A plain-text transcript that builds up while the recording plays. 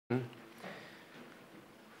A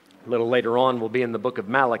little later on, we'll be in the book of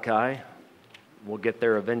Malachi. We'll get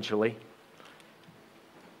there eventually.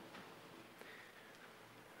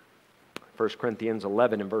 1 Corinthians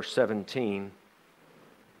 11 and verse 17.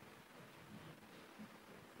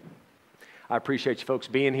 I appreciate you folks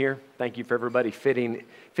being here. Thank you for everybody fitting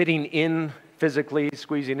in physically,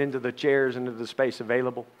 squeezing into the chairs, into the space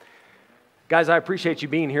available. Guys, I appreciate you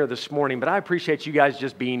being here this morning, but I appreciate you guys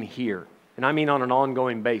just being here. And I mean on an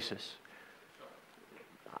ongoing basis.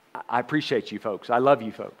 I appreciate you folks. I love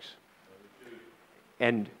you folks.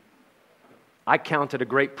 And I count it a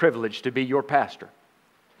great privilege to be your pastor.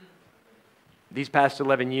 These past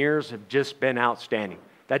 11 years have just been outstanding.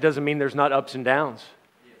 That doesn't mean there's not ups and downs.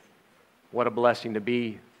 What a blessing to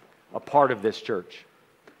be a part of this church.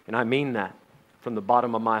 And I mean that from the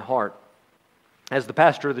bottom of my heart. As the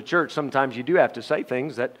pastor of the church, sometimes you do have to say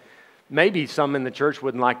things that maybe some in the church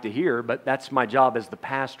wouldn't like to hear, but that's my job as the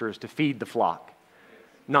pastor, is to feed the flock.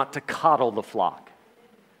 Not to coddle the flock,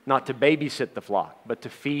 not to babysit the flock, but to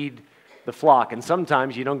feed the flock. And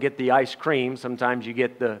sometimes you don't get the ice cream, sometimes you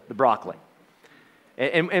get the broccoli.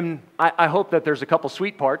 And I hope that there's a couple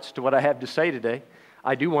sweet parts to what I have to say today.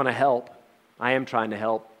 I do want to help. I am trying to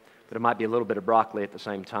help, but it might be a little bit of broccoli at the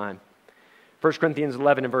same time. 1 Corinthians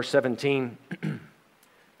 11 and verse 17,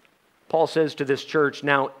 Paul says to this church,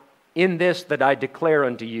 "Now in this that I declare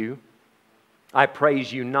unto you, I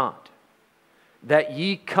praise you not, that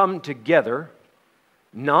ye come together,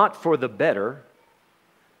 not for the better,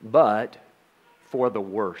 but for the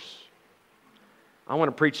worse." I want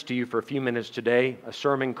to preach to you for a few minutes today a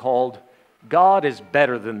sermon called, "God is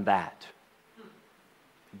better than that."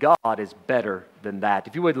 God is better than that.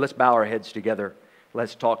 If you would, let's bow our heads together.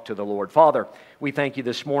 Let's talk to the Lord. Father, we thank you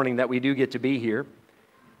this morning that we do get to be here.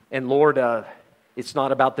 And Lord, it's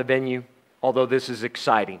not about the venue, although this is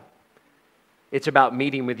exciting. It's about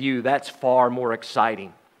meeting with you. That's far more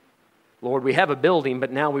exciting. Lord, we have a building,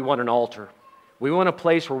 but now we want an altar. We want a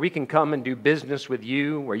place where we can come and do business with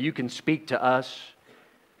you, where you can speak to us.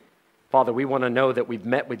 Father, we want to know that we've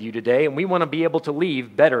met with you today, and we want to be able to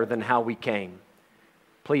leave better than how we came.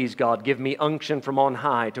 Please, God, give me unction from on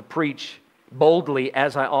high to preach boldly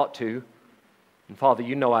as I ought to. And Father,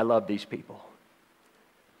 you know I love these people.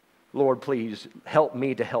 Lord, please help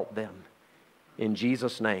me to help them. In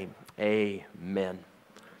Jesus' name, amen.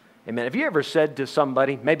 Amen. Have you ever said to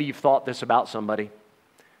somebody, maybe you've thought this about somebody,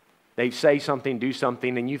 they say something, do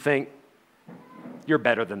something, and you think, you're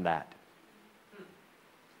better than that?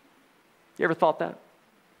 You ever thought that?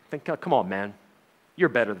 Think, oh, come on, man, you're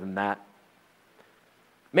better than that.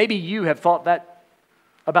 Maybe you have thought that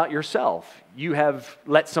about yourself. You have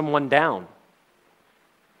let someone down.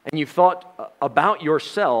 And you've thought about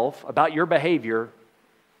yourself, about your behavior,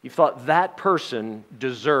 you thought that person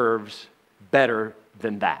deserves better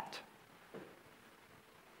than that.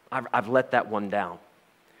 I've let that one down.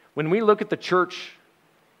 When we look at the church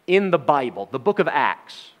in the Bible, the book of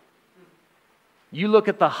Acts, you look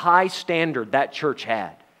at the high standard that church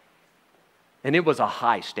had, and it was a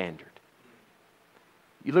high standard.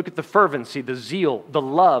 You look at the fervency, the zeal, the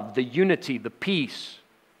love, the unity, the peace.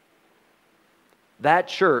 That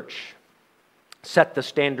church set the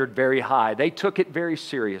standard very high. They took it very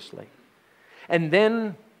seriously. And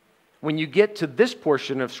then when you get to this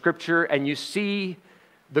portion of Scripture and you see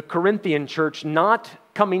the Corinthian church not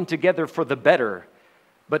coming together for the better,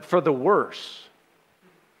 but for the worse,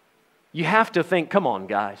 you have to think, come on,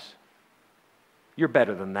 guys, you're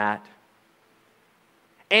better than that.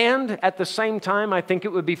 And at the same time, I think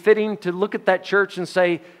it would be fitting to look at that church and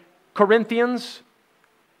say, Corinthians,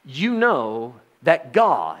 you know that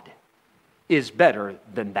God is better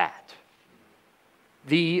than that.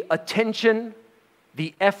 The attention,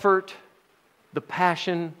 the effort, the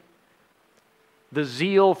passion, the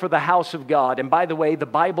zeal for the house of God. And by the way, the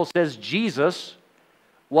Bible says Jesus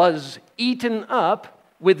was eaten up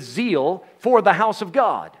with zeal for the house of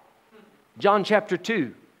God. John chapter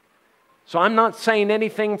 2. So I'm not saying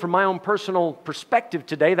anything from my own personal perspective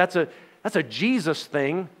today. That's a Jesus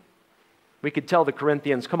thing. We could tell the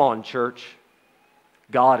Corinthians, come on, church,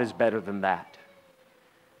 God is better than that.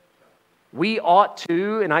 We ought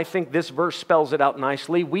to, and I think this verse spells it out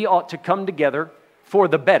nicely, we ought to come together for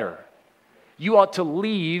the better. You ought to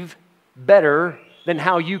leave better than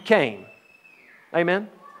how you came. Amen?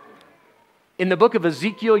 In the book of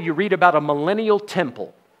Ezekiel, you read about a millennial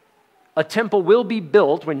temple. A temple will be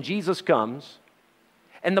built when Jesus comes.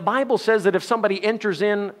 And the Bible says that if somebody enters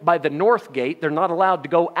in by the north gate, they're not allowed to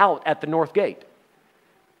go out at the north gate.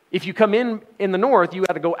 If you come in the north, you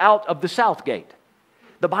have to go out of the south gate.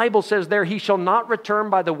 The Bible says there, he shall not return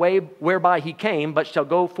by the way whereby he came, but shall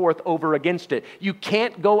go forth over against it. You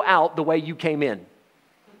can't go out the way you came in.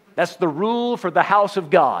 That's the rule for the house of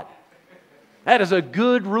God. That is a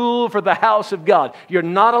good rule for the house of God. You're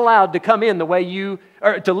not allowed to come in the way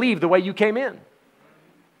or to leave the way you came in.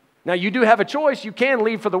 Now, you do have a choice. You can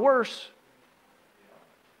leave for the worse.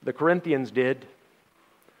 The Corinthians did.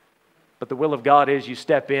 But the will of God is you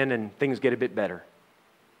step in and things get a bit better.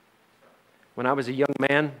 When I was a young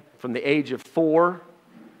man, from the age of 4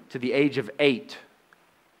 to the age of 8,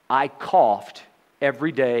 I coughed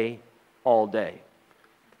every day, all day.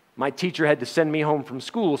 My teacher had to send me home from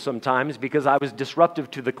school sometimes because I was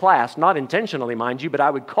disruptive to the class, not intentionally, mind you, but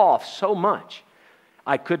I would cough so much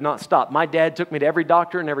I could not stop. My dad took me to every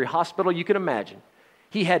doctor and every hospital you could imagine.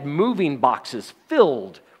 He had moving boxes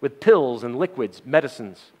filled with pills and liquids,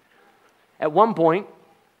 medicines. At one point,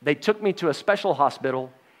 they took me to a special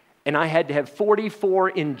hospital, and I had to have 44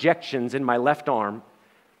 injections in my left arm,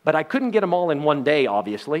 but I couldn't get them all in one day,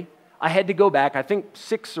 obviously. I had to go back, I think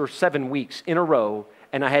 6 or 7 weeks in a row,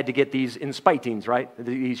 and I had to get these inspitings, right?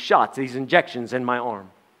 These shots, these injections in my arm.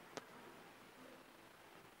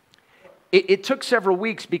 It took several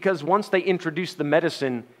weeks because once they introduced the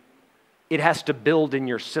medicine, it has to build in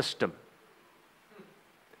your system.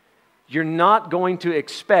 You're not going to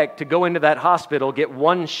expect to go into that hospital, get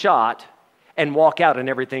one shot, and walk out and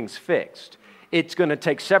everything's fixed. It's going to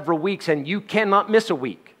take several weeks, and you cannot miss a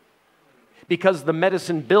week because the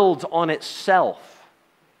medicine builds on itself.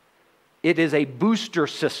 It is a booster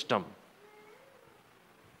system.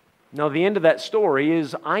 Now, the end of that story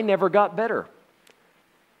is I never got better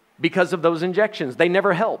because of those injections. They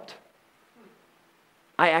never helped.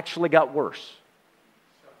 I actually got worse.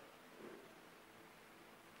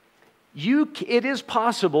 It is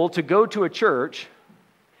possible to go to a church,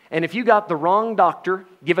 and if you got the wrong doctor,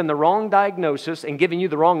 given the wrong diagnosis, and giving you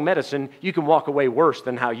the wrong medicine, you can walk away worse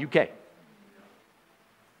than how you came.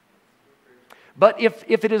 But if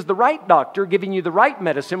it is the right doctor giving you the right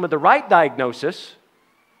medicine with the right diagnosis,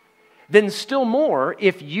 then still more,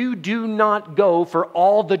 if you do not go for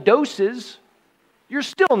all the doses, you're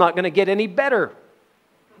still not going to get any better.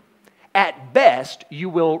 At best, you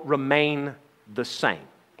will remain the same.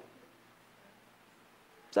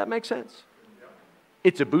 Does that make sense?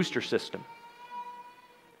 It's a booster system.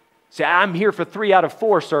 Say, I'm here for 3 out of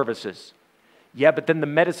 4 services. Yeah, but then the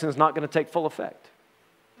medicine's not going to take full effect.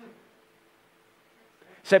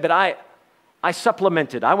 Say, but I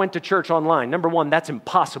supplemented. I went to church online. Number one, that's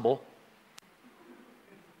impossible.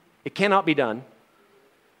 It cannot be done.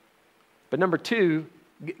 But number two,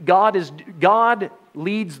 God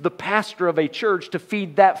leads the pastor of a church to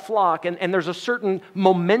feed that flock, and there's a certain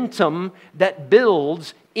momentum that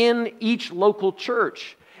builds in each local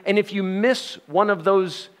church. And if you miss one of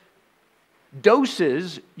those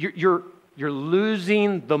doses, you're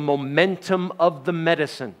losing the momentum of the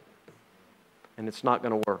medicine, and it's not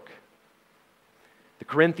going to work. The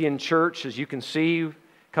Corinthian church, as you can see,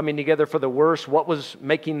 coming together for the worse. What was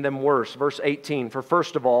making them worse? Verse 18, for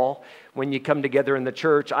first of all, when you come together in the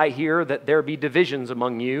church, I hear that there be divisions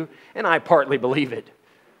among you, and I partly believe it.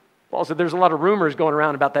 Paul said there's a lot of rumors going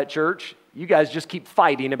around about that church. You guys just keep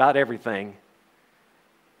fighting about everything.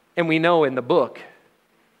 And we know in the book,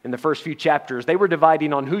 in the first few chapters, they were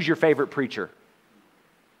dividing on who's your favorite preacher.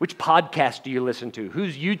 Which podcast do you listen to?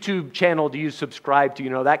 Whose YouTube channel do you subscribe to? You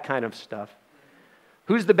know, that kind of stuff.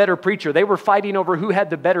 Who's the better preacher? They were fighting over who had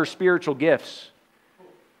the better spiritual gifts.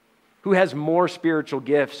 Who has more spiritual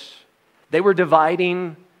gifts? They were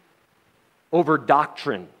dividing over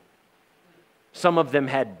doctrine. Some of them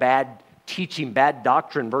had bad teaching, bad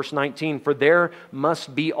doctrine. Verse 19, for there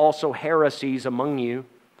must be also heresies among you,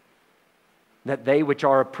 that they which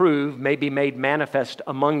are approved may be made manifest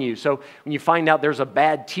among you. So when you find out there's a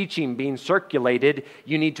bad teaching being circulated,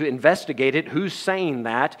 you need to investigate it. Who's saying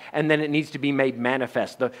that? And then it needs to be made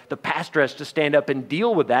manifest. The pastor has to stand up and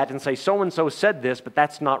deal with that and say, so-and-so said this, but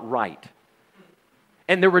that's not right.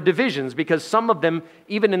 And there were divisions because some of them,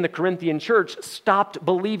 even in the Corinthian church, stopped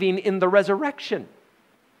believing in the resurrection,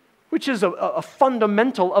 which is a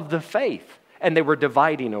fundamental of the faith. And they were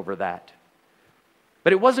dividing over that.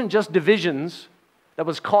 But it wasn't just divisions that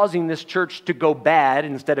was causing this church to go bad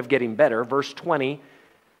instead of getting better. Verse 20,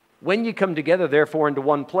 when you come together, therefore, into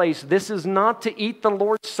one place, this is not to eat the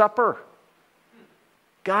Lord's Supper.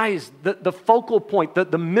 Guys, the focal point,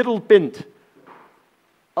 the middle bint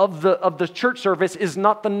of the church service is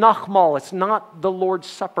not the Nachmal. It's not the Lord's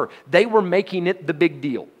Supper. They were making it the big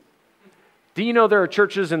deal. Do you know there are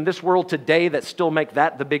churches in this world today that still make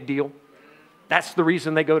that the big deal? That's the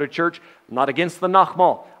reason they go to church. I'm not against the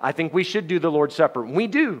Nachmal. I think we should do the Lord's Supper. We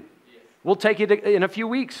do. We'll take it in a few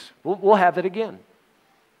weeks. We'll have it again.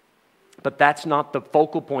 But that's not the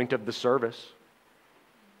focal point of the service.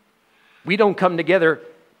 We don't come together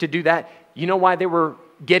to do that. You know why they were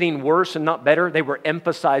getting worse and not better? They were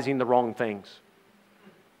emphasizing the wrong things.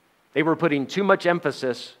 They were putting too much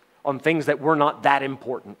emphasis on things that were not that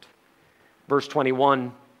important. Verse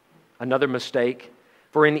 21, another mistake.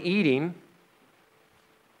 For in eating,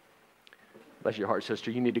 bless your heart,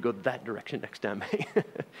 sister, you need to go that direction next time.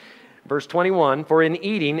 Verse 21, for in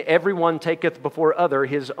eating everyone taketh before other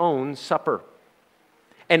his own supper.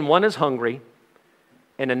 And one is hungry,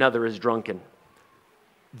 and another is drunken.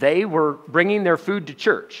 They were bringing their food to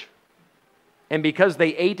church. And because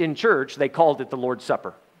they ate in church, they called it the Lord's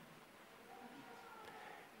Supper.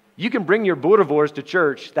 You can bring your boerewors to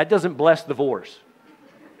church. That doesn't bless the wors.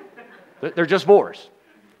 They're just wors.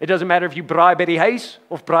 It doesn't matter if you braai by die huis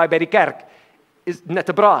of braai by die kerk. Is net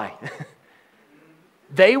te braai.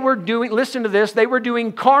 They were doing, listen to this, they were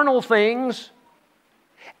doing carnal things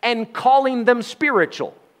and calling them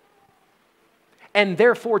spiritual. And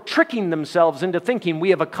therefore tricking themselves into thinking we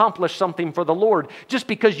have accomplished something for the Lord just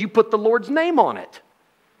because you put the Lord's name on it.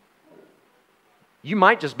 You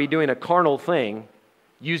might just be doing a carnal thing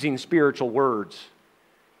using spiritual words,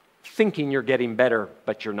 thinking you're getting better,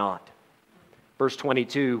 but you're not. Verse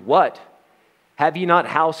 22, what? Have ye not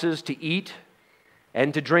houses to eat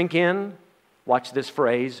and to drink in? Watch this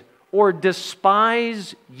phrase. Or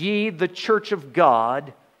despise ye the church of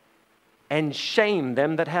God and shame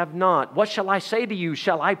them that have not? What shall I say to you?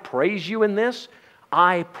 Shall I praise you in this?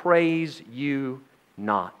 I praise you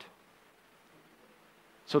not.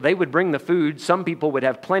 So they would bring the food. Some people would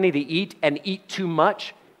have plenty to eat and eat too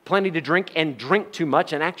much, plenty to drink and drink too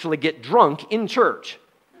much and actually get drunk in church,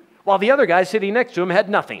 while the other guy sitting next to him had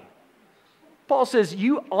nothing. Paul says,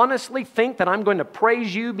 you honestly think that I'm going to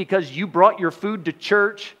praise you because you brought your food to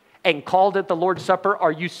church and called it the Lord's Supper?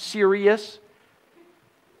 Are you serious?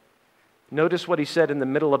 Notice what he said in the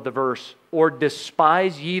middle of the verse. Or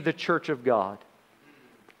despise ye the church of God.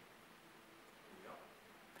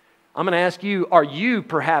 I'm going to ask you, are you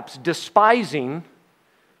perhaps despising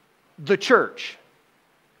the church?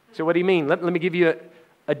 So what do you mean? Let me give you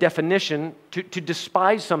a definition. To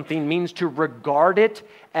despise something means to regard it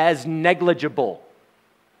as negligible.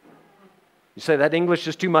 You say that English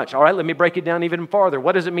is too much. All right, let me break it down even farther.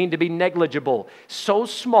 What does it mean to be negligible? So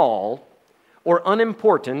small or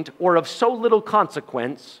unimportant or of so little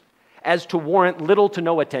consequence as to warrant little to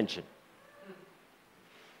no attention.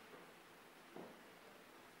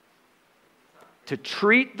 To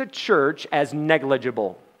treat the church as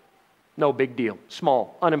negligible. No big deal.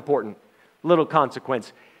 Small, unimportant, little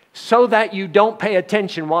consequence. So that you don't pay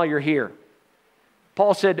attention while you're here.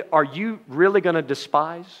 Paul said, are you really going to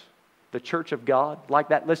despise the church of God like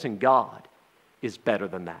that? Listen, God is better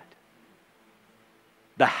than that.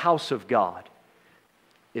 The house of God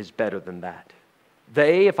is better than that.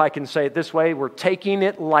 They, if I can say it this way, were taking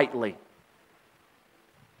it lightly.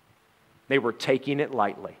 They were taking it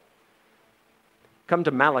lightly. Come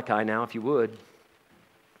to Malachi now, if you would.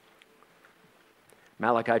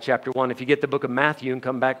 Malachi chapter 1. If you get the book of Matthew and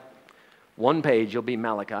come back one page, you'll be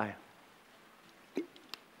Malachi.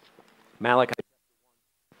 Malachi.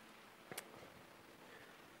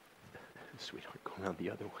 Sweetheart, go around the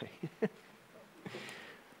other way.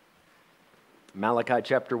 Malachi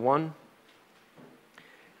chapter 1.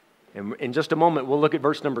 And in just a moment, we'll look at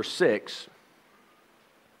verse number 6.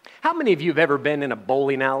 How many of you have ever been in a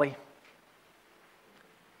bowling alley?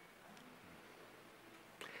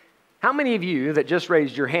 How many of you that just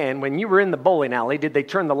raised your hand, when you were in the bowling alley, did they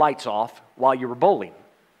turn the lights off while you were bowling?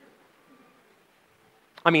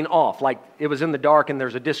 I mean off, like it was in the dark and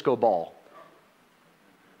there's a disco ball.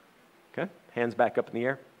 Okay, hands back up in the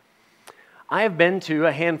air. I have been to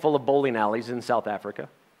a handful of bowling alleys in South Africa.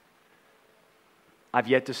 I've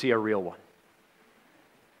yet to see a real one.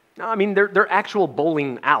 No, I mean, they're actual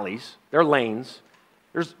bowling alleys. They're lanes.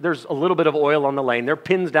 There's a little bit of oil on the lane. There are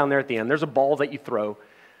pins down there at the end. There's a ball that you throw.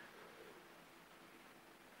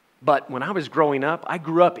 But when I was growing up, I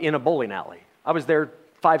grew up in a bowling alley. I was there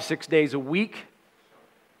 5-6 days a week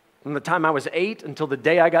from the time I was 8 until the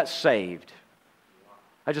day I got saved.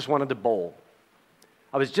 I just wanted to bowl.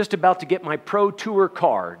 I was just about to get my pro tour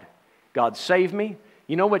card. God saved me.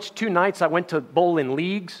 You know which 2 nights I went to bowl in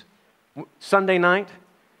leagues? Sunday night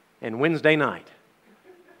and Wednesday night.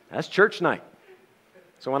 That's church night.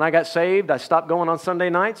 So when I got saved, I stopped going on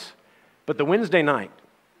Sunday nights. But the Wednesday night,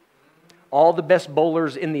 all the best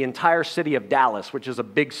bowlers in the entire city of Dallas, which is a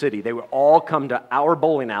big city, they would all come to our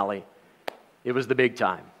bowling alley. It was the big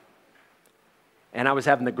time. And I was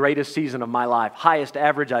having the greatest season of my life, highest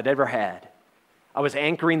average I'd ever had. I was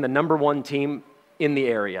anchoring the number one team in the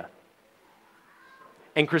area.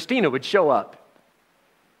 And Christina would show up.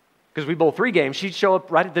 Because we bowl 3 games, she'd show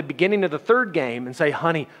up right at the beginning of the 3rd game and say,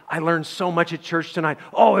 honey, I learned so much at church tonight.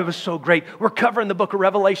 Oh, it was so great. We're covering the book of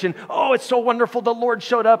Revelation. Oh, it's so wonderful. The Lord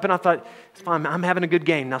showed up. And I thought, it's fine. I'm having a good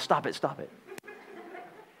game. Now stop it.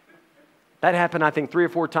 That happened, I think, 3 or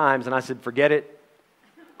 4 times. And I said, forget it.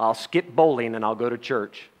 I'll skip bowling and I'll go to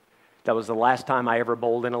church. That was the last time I ever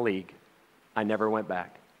bowled in a league. I never went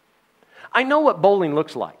back. I know what bowling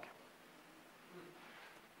looks like.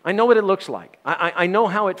 I know what it looks like. I know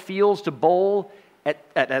how it feels to bowl at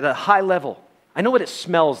a high level. I know what it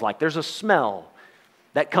smells like. There's a smell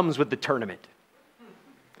that comes with the tournament.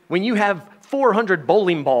 When you have 400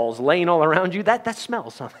 bowling balls laying all around you, that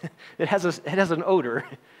smells something. It has an odor.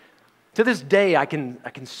 To this day, I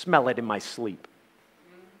can smell it in my sleep.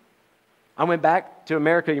 I went back to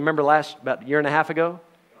America, you remember about a year and a half ago?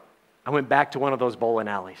 I went back to one of those bowling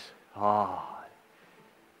alleys. Oh,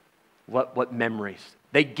 what memories.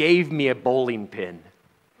 They gave me a bowling pin.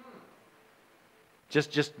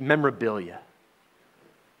 Just memorabilia.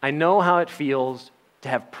 I know how it feels to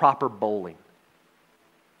have proper bowling.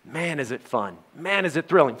 Man, is it fun. Man, is it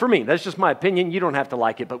thrilling. For me, that's just my opinion. You don't have to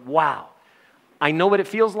like it, but wow. I know what it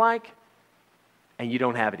feels like, and you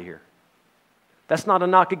don't have it here. That's not a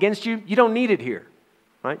knock against you. You don't need it here.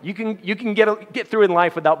 Right? You can get through in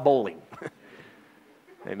life without bowling.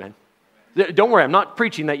 Amen. Don't worry, I'm not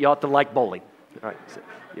preaching that you ought to like bowling. All right. So,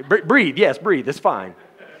 breathe, yes, breathe. It's fine.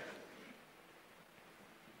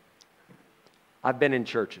 I've been in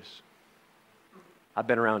churches. I've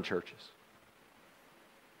been around churches.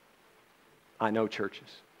 I know churches.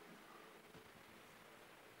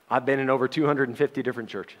 I've been in over 250 different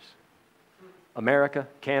churches. America,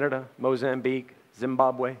 Canada, Mozambique,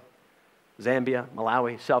 Zimbabwe, Zambia,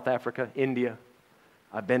 Malawi, South Africa, India.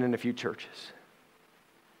 I've been in a few churches.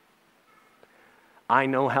 I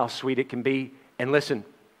know how sweet it can be. And listen,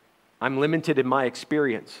 I'm limited in my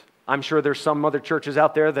experience. I'm sure there's some other churches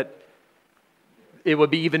out there that it would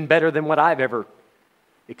be even better than what I've ever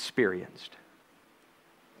experienced.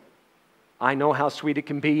 I know how sweet it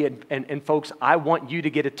can be, and folks, I want you to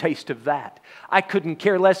get a taste of that. I couldn't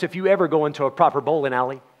care less if you ever go into a proper bowling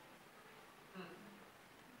alley.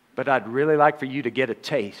 But I'd really like for you to get a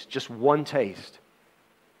taste, just one taste,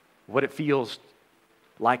 what it feels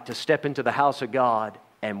like to step into the house of God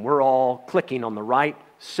and we're all clicking on the right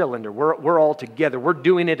cylinder. We're all together. We're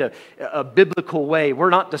doing it a biblical way.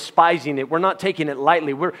 We're not despising it. We're not taking it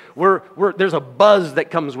lightly. There's a buzz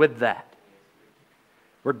that comes with that,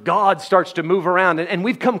 where God starts to move around. And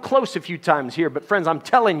we've come close a few times here, but friends, I'm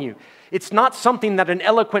telling you, it's not something that an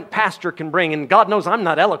eloquent pastor can bring, and God knows I'm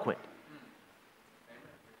not eloquent.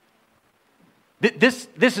 This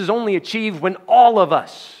is only achieved when all of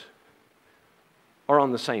us are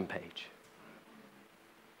on the same page.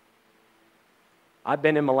 I've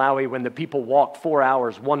been in Malawi when the people walked 4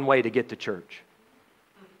 hours one way to get to church.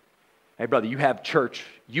 Hey, brother, you have church.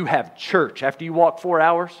 You have church. After you walk 4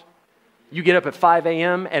 hours, you get up at 5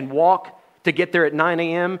 a.m. and walk to get there at 9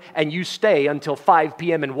 a.m., and you stay until 5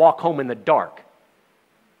 p.m. and walk home in the dark.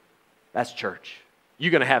 That's church.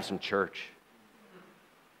 You're going to have some church.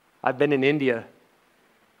 I've been in India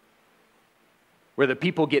where the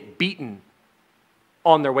people get beaten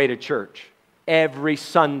on their way to church every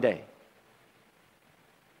Sunday.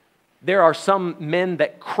 There are some men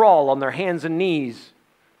that crawl on their hands and knees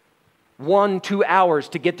 1-2 hours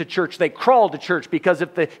to get to church. They crawl to church because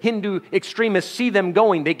if the Hindu extremists see them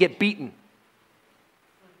going, they get beaten.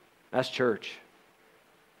 That's church.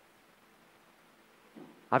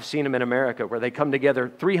 I've seen them in America where they come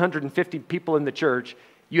together, 350 people in the church.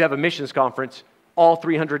 You have a missions conference, all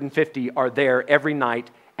 350 are there every night,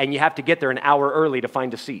 and you have to get there an hour early to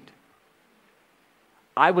find a seat.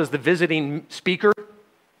 I was the visiting speaker.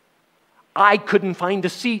 I couldn't find a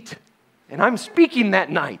seat, and I'm speaking that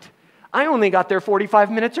night. I only got there 45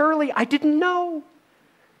 minutes early. I didn't know.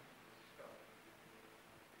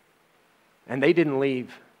 And they didn't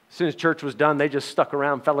leave. As soon as church was done, they just stuck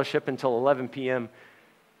around fellowship until 11 p.m.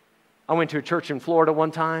 I went to a church in Florida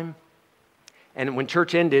one time, and when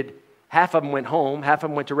church ended, half of them went home, half of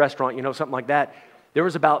them went to a restaurant, something like that. There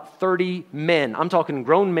was about 30 men. I'm talking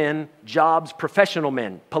grown men, jobs, professional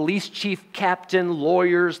men, police chief, captain,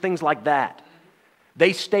 lawyers, things like that.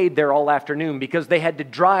 They stayed there all afternoon because they had to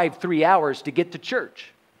drive 3 hours to get to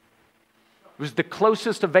church. It was the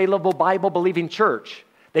closest available Bible-believing church.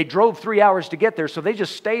 They drove 3 hours to get there, so they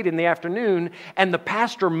just stayed in the afternoon, and the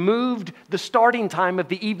pastor moved the starting time of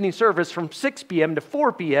the evening service from 6 p.m. to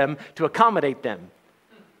 4 p.m. to accommodate them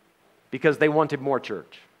because they wanted more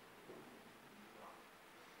church.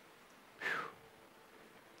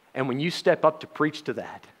 And when you step up to preach to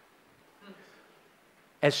that,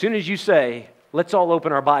 as soon as you say, let's all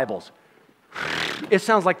open our Bibles, it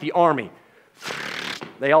sounds like the army.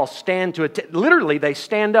 They all stand to literally, they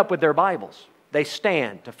stand up with their Bibles. They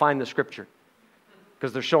stand to find the Scripture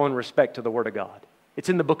because they're showing respect to the Word of God. It's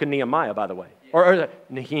in the book of Nehemiah, by the way, or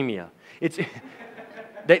Nehemiah.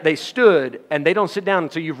 They stood, and they don't sit down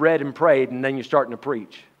until you've read and prayed, and then you're starting to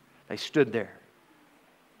preach. They stood there.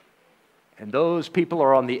 And those people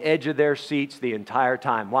are on the edge of their seats the entire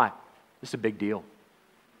time. Why? It's a big deal.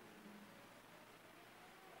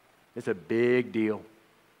 It's a big deal.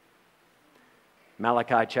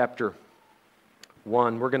 Malachi chapter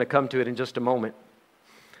 1. We're going to come to it in just a moment.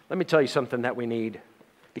 Let me tell you something that we need.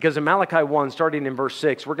 Because in Malachi 1, starting in verse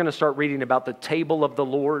 6, we're going to start reading about the table of the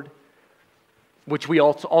Lord, which we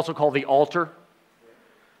also call the altar.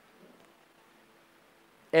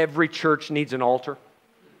 Every church needs an altar.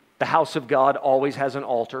 The house of God always has an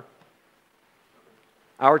altar.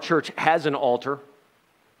 Our church has an altar.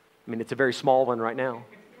 I mean, it's a very small one right now.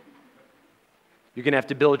 You're going to have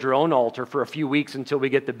to build your own altar for a few weeks until we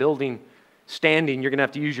get the building standing. You're going to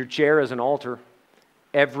have to use your chair as an altar.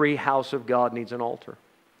 Every house of God needs an altar.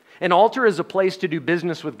 An altar is a place to do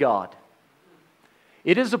business with God.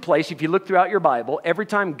 It is a place, if you look throughout your Bible, every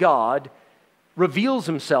time God reveals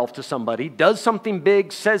himself to somebody, does something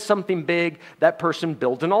big, says something big, that person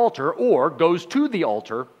builds an altar or goes to the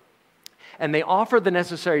altar and they offer the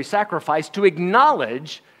necessary sacrifice to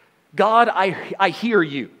acknowledge, God, I hear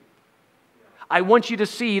you. I want you to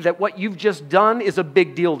see that what you've just done is a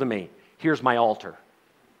big deal to me. Here's my altar.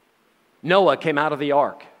 Noah came out of the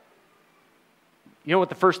ark. You know what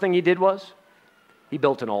the first thing he did was? He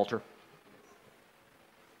built an altar.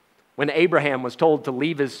 When Abraham was told to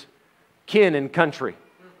leave his kin and country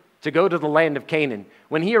to go to the land of Canaan,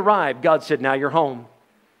 when he arrived, God said, now you're home.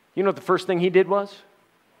 You know what the first thing he did was?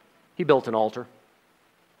 He built an altar.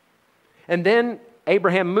 And then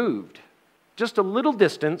Abraham moved just a little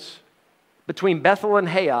distance between Bethel and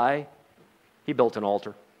Hai. He built an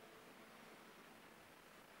altar.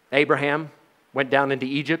 Abraham went down into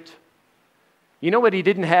Egypt. You know what he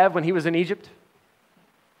didn't have when he was in Egypt?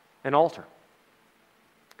 An altar.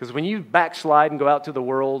 Because when you backslide and go out to the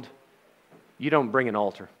world, you don't bring an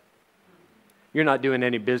altar. You're not doing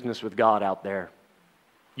any business with God out there.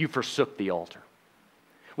 You forsook the altar.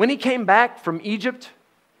 When he came back from Egypt,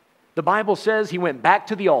 the Bible says he went back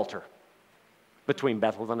to the altar between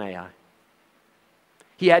Bethel and Ai.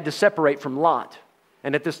 He had to separate from Lot.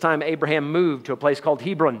 And at this time, Abraham moved to a place called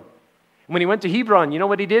Hebron. When he went to Hebron, you know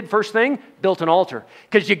what he did? First thing, built an altar.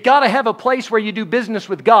 Because you got to have a place where you do business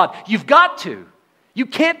with God. You've got to. You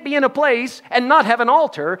can't be in a place and not have an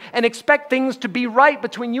altar and expect things to be right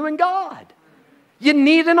between you and God. You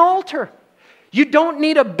need an altar. You don't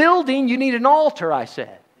need a building, you need an altar, I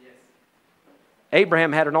said. Yes.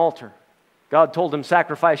 Abraham had an altar. God told him,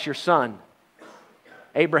 sacrifice your son.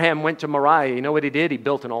 Abraham went to Moriah. You know what he did? He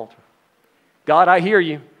built an altar. God, I hear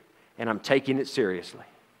you, and I'm taking it seriously.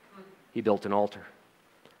 He built an altar.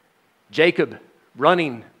 Jacob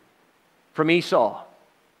running from Esau.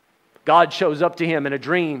 God shows up to him in a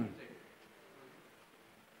dream.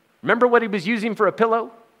 Remember what he was using for a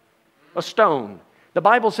pillow? A stone. The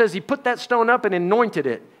Bible says he put that stone up and anointed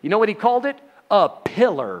it. You know what he called it? A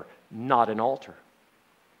pillar, not an altar.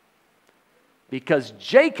 Because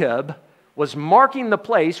Jacob was marking the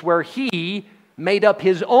place where he made up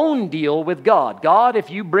his own deal with God. God, if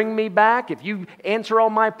you bring me back, if you answer all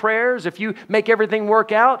my prayers, if you make everything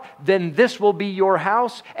work out, then this will be your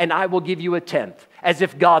house and I will give you a tenth. As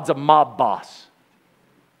if God's a mob boss.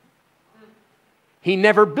 He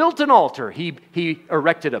never built an altar. He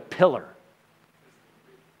erected a pillar.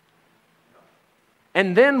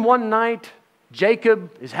 And then one night,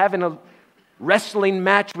 Jacob is having a wrestling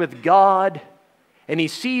match with God. And he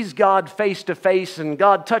sees God face to face, and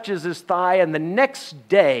God touches his thigh, and the next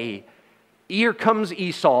day, here comes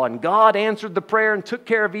Esau, and God answered the prayer and took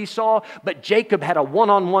care of Esau, but Jacob had a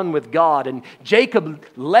one-on-one with God, and Jacob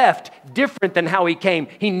left different than how he came.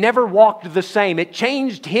 He never walked the same. It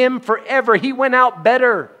changed him forever. He went out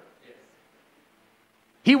better.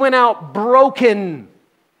 He went out broken,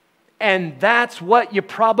 and that's what you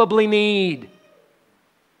probably need.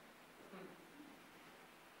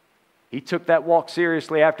 He took that walk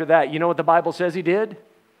seriously after that. You know what the Bible says he did?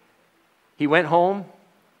 He went home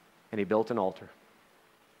and he built an altar.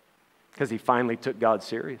 Because he finally took God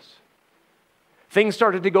serious. Things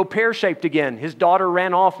started to go pear-shaped again. His daughter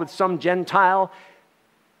ran off with some Gentile.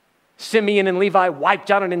 Simeon and Levi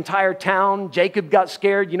wiped out an entire town. Jacob got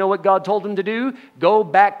scared. You know what God told him to do? Go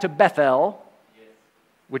back to Bethel,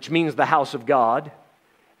 which means the house of God,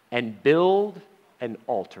 and build an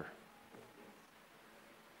altar.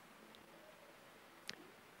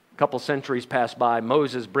 A couple centuries pass by.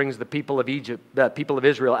 Moses brings the people of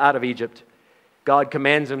Israel out of Egypt. God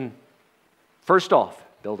commands him, first off,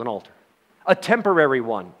 build an altar. A temporary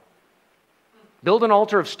one. Build an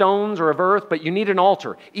altar of stones or of earth, but you need an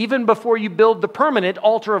altar. Even before you build the permanent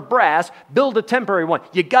altar of brass, build a temporary one.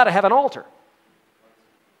 You got to have an altar.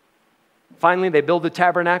 Finally, they build the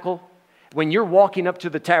tabernacle. When you're walking up to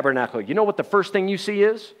the tabernacle, you know what the first thing you see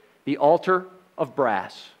is? The altar of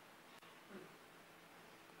brass.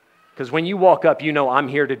 Because when you walk up, you know I'm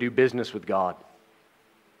here to do business with God.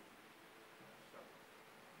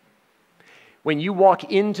 When you walk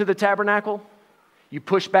into the tabernacle, you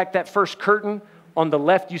push back that first curtain. On the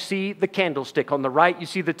left, you see the candlestick. On the right, you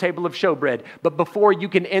see the table of showbread. But before you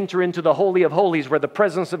can enter into the Holy of Holies, where the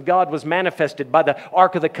presence of God was manifested by the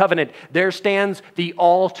Ark of the Covenant, there stands the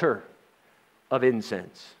altar of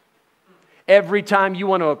incense. Every time you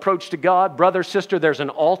want to approach to God, brother, sister, there's an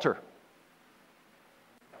altar.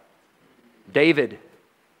 David,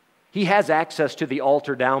 he has access to the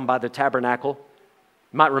altar down by the tabernacle.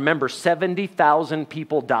 You might remember 70,000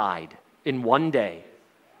 people died in one day.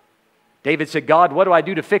 David said, God, what do I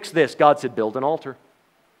do to fix this? God said, build an altar.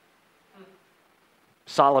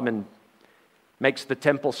 Solomon makes the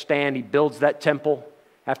temple stand. He builds that temple.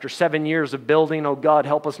 After 7 years of building, oh God,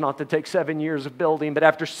 help us not to take 7 years of building, but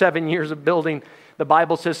after 7 years of building, the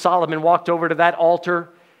Bible says Solomon walked over to that altar.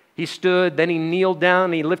 He stood, then he kneeled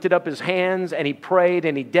down, he lifted up his hands, and he prayed,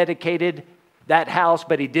 and he dedicated that house,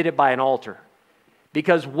 but he did it by an altar.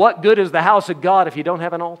 Because what good is the house of God if you don't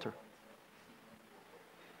have an altar?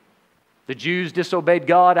 The Jews disobeyed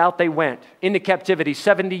God, out they went, into captivity,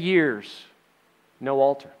 70 years, no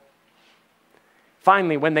altar.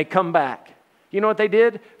 Finally, when they come back, you know what they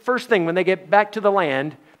did? First thing, when they get back to the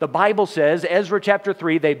land, the Bible says, Ezra chapter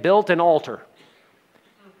 3, they built an altar.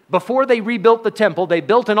 Before they rebuilt the temple, they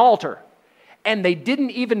built an altar. And they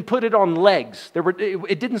didn't even put it on legs.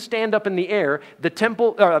 It didn't stand up in the air.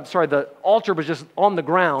 The altar was just on the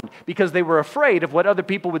ground because they were afraid of what other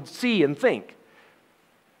people would see and think.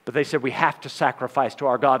 But they said, we have to sacrifice to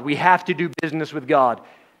our God. We have to do business with God.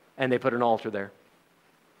 And they put an altar there.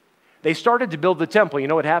 They started to build the temple. You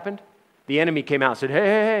know what happened? The enemy came out and said,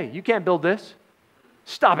 hey, you can't build this.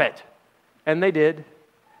 Stop it. And they did.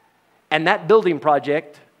 And that building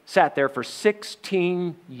project sat there for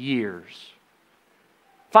 16 years.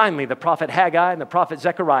 Finally, the prophet Haggai and the prophet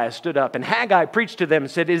Zechariah stood up, and Haggai preached to them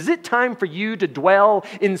and said, is it time for you to dwell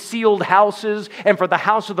in sealed houses and for the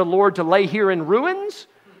house of the Lord to lay here in ruins?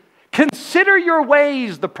 Consider your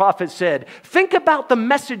ways, the prophet said. Think about the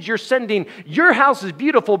message you're sending. Your house is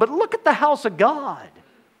beautiful, but look at the house of God.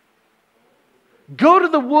 Go to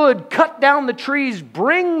the wood, cut down the trees,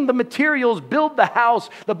 bring the materials, build the house.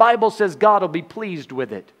 The Bible says God will be pleased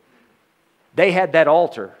with it. They had that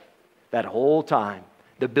altar that whole time.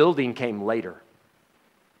 The building came later.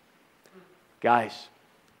 Guys,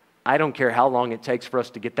 I don't care how long it takes for us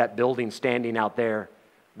to get that building standing out there.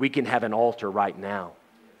 We can have an altar right now.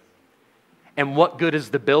 And what good is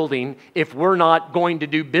the building if we're not going to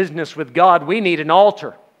do business with God? We need an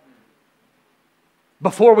altar.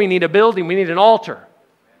 Before we need a building, we need an altar.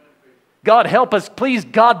 God help us. Please,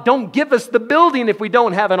 God, don't give us the building if we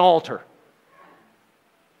don't have an altar.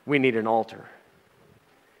 We need an altar.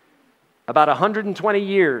 About 120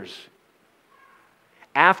 years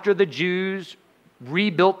after the Jews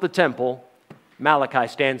rebuilt the temple, Malachi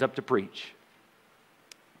stands up to preach.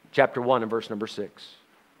 Chapter 1 and verse number 6.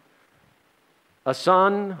 A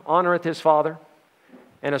son honoreth his father,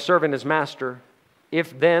 and a servant his master.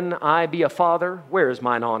 If then I be a father, where is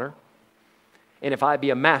mine honor? And if I be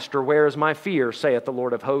a master, where is my fear, saith the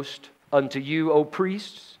Lord of hosts, unto you, O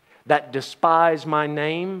priests, that despise my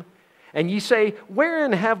name? And ye say,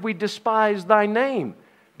 wherein have we despised thy name?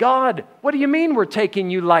 God, what do you mean we're taking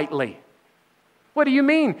you lightly? What do you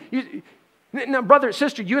mean? Now, brother,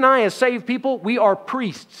 sister, you and I as saved people, we are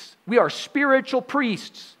priests. We are spiritual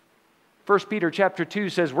priests. 1 Peter chapter 2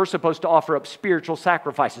 says we're supposed to offer up spiritual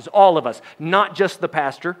sacrifices, all of us, not just the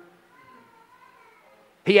pastor.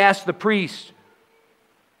 He asked the priest,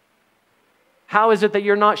 how is it that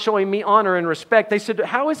you're not showing me honor and respect? They said,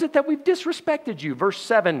 how is it that we've disrespected you? Verse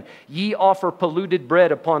 7, ye offer polluted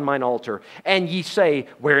bread upon mine altar, and ye say,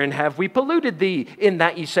 wherein have we polluted thee? In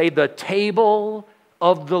that ye say, the table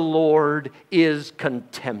of the Lord is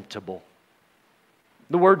contemptible.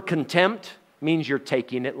 The word contempt means you're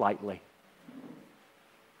taking it lightly.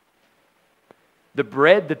 The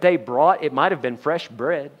bread that they brought, it might have been fresh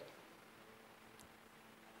bread.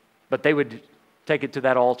 But they would take it to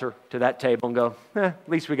that altar, to that table, and go, at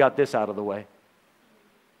least we got this out of the way.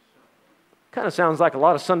 Kind of sounds like a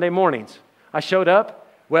lot of Sunday mornings. I showed up.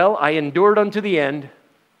 Well, I endured unto the end.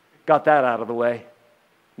 Got that out of the way.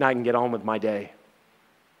 Now I can get on with my day.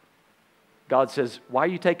 God says, why are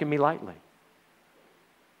you taking me lightly?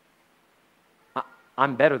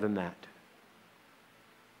 I'm better than that.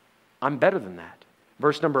 I'm better than that.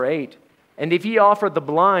 Verse number 8. And if ye offer the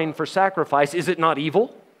blind for sacrifice, is it not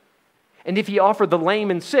evil? And if ye offer the lame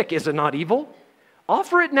and sick, is it not evil?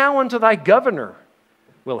 Offer it now unto thy governor.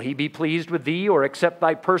 Will he be pleased with thee, or accept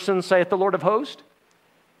thy person, saith the Lord of hosts?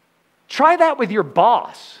 Try that with your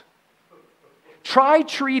boss. Try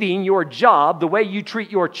treating your job the way you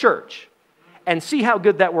treat your church, and see how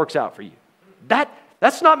good that works out for you.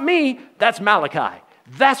 That's not me, that's Malachi.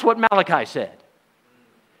 That's what Malachi said.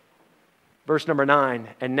 Verse number 9,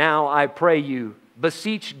 and now I pray you,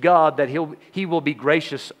 beseech God that he will be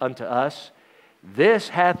gracious unto us. This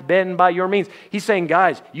hath been by your means. He's saying,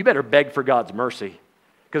 guys, you better beg for God's mercy,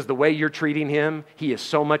 because the way you're treating him, he is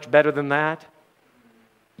so much better than that.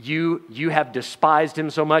 You have despised him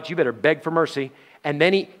so much, you better beg for mercy. And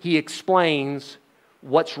then he explains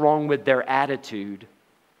what's wrong with their attitude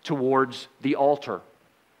towards the altar.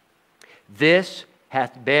 This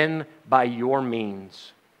hath been by your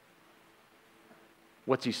means.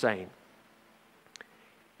 What's he saying?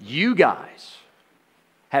 You guys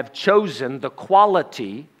have chosen the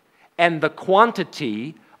quality and the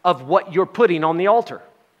quantity of what you're putting on the altar.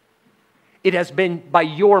 It has been by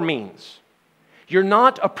your means. You're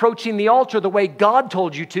not approaching the altar the way God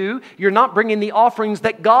told you to. You're not bringing the offerings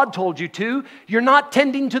that God told you to. You're not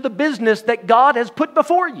tending to the business that God has put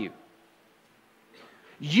before you.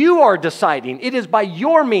 You are deciding. It is by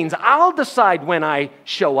your means. I'll decide when I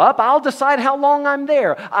show up. I'll decide how long I'm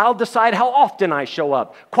there. I'll decide how often I show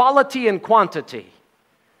up. Quality and quantity.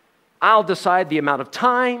 I'll decide the amount of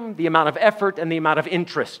time, the amount of effort, and the amount of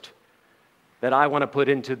interest that I want to put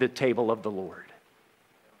into the table of the Lord.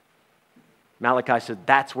 Malachi said,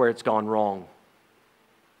 that's where it's gone wrong.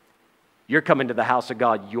 You're coming to the house of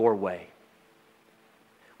God your way.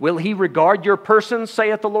 Will he regard your person,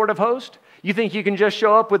 saith the Lord of hosts? You think you can just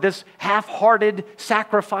show up with this half-hearted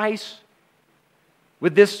sacrifice,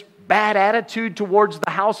 with this bad attitude towards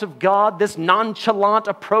the house of God, this nonchalant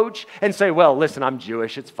approach, and say, well, listen, I'm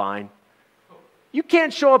Jewish, it's fine. You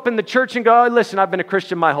can't show up in the church and go, listen, I've been a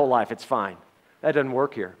Christian my whole life, it's fine. That doesn't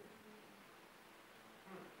work here.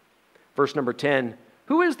 Verse number 10,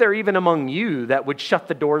 who is there even among you that would shut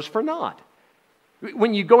the doors for naught?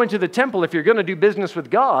 When you go into the temple, if you're going to do business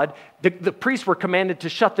with God, the priests were commanded to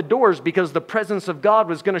shut the doors because the presence of God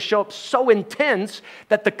was going to show up so intense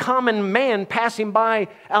that the common man passing by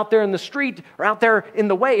out there in the street or out there in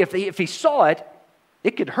the way, if he saw it,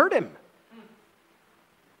 it could hurt him.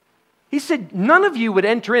 He said, none of you would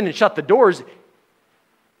enter in and shut the doors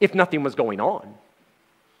if nothing was going on.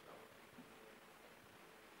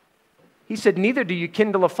 He said, neither do you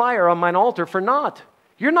kindle a fire on mine altar for naught.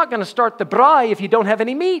 You're not going to start the braai if you don't have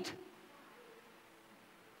any meat.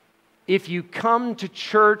 If you come to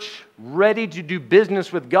church ready to do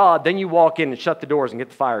business with God, then you walk in and shut the doors and get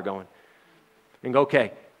the fire going. And go,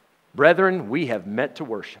 okay, brethren, we have met to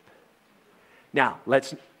worship. Now,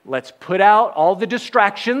 let's put out all the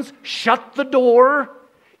distractions, shut the door,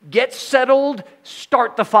 get settled,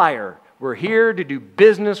 start the fire. We're here to do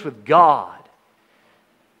business with God.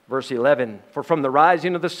 Verse 11, for from the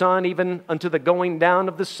rising of the sun even unto the going down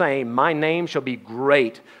of the same, my name shall be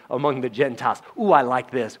great among the Gentiles. Ooh, I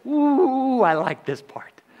like this. Ooh, I like this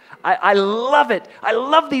part. I love it. I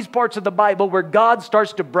love these parts of the Bible where God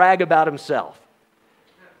starts to brag about himself.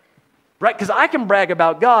 Right? Because I can brag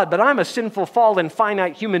about God, but I'm a sinful, fallen,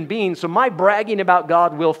 finite human being, so my bragging about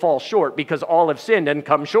God will fall short because all have sinned and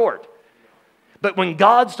come short. But when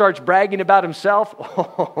God starts bragging about himself,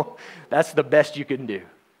 oh, that's the best you can do.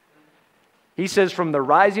 He says, from the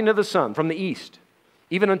rising of the sun, from the east,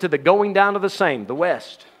 even unto the going down of the same, the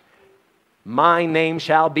west, my name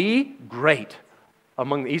shall be great.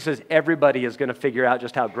 He says, everybody is going to figure out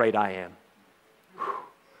just how great I am. Whew.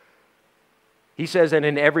 He says, and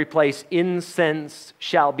in every place incense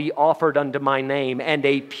shall be offered unto my name, and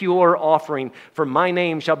a pure offering, for my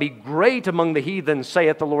name shall be great among the heathen,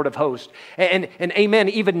 saith the Lord of hosts. And amen,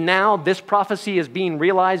 even now this prophecy is being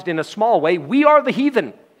realized in a small way. We are the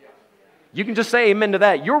heathen. You can just say amen to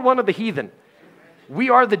that. You're one of the heathen. We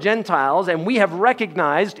are the Gentiles, and we have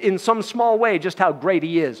recognized in some small way just how great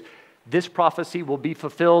he is. This prophecy will be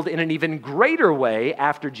fulfilled in an even greater way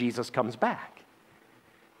after Jesus comes back.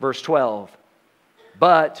 Verse 12,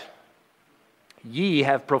 but ye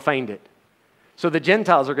have profaned it. So the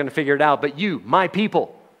Gentiles are going to figure it out, but you, my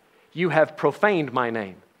people, you have profaned my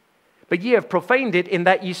name. But ye have profaned it in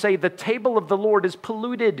that ye say the table of the Lord is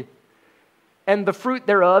polluted. and the fruit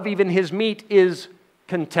thereof, even his meat, is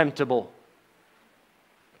contemptible.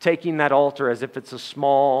 Taking that altar as if it's a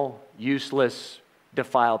small, useless,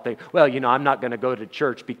 defiled thing. Well, I'm not going to go to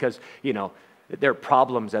church because, there are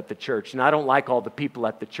problems at the church, and I don't like all the people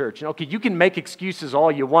at the church. And okay, you can make excuses all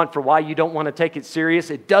you want for why you don't want to take it serious.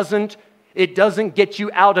 It doesn't get you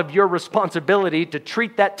out of your responsibility to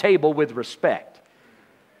treat that table with respect.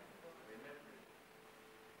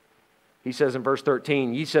 He says in verse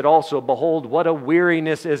 13, ye said also, behold, what a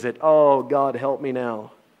weariness is it. Oh, God, help me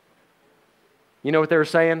now. You know what they were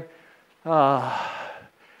saying?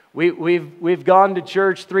 We've gone to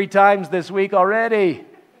church 3 times this week already.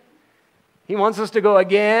 He wants us to go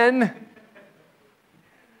again.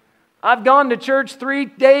 I've gone to church 3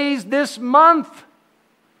 days this month.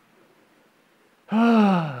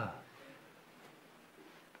 I'm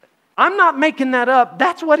not making that up.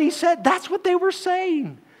 That's what he said. That's what they were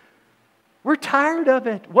saying. We're tired of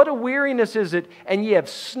it. What a weariness is it, and ye have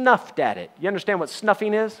snuffed at it. You understand what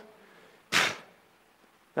snuffing is?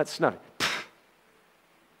 That's snuffing.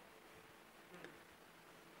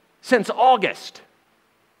 Since August.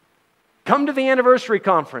 Come to the anniversary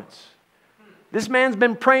conference. This man's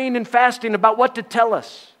been praying and fasting about what to tell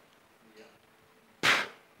us.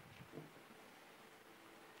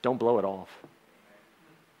 Don't blow it off.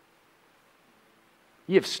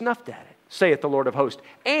 Ye have snuffed at it, saith the Lord of hosts.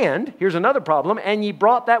 And, here's another problem, and ye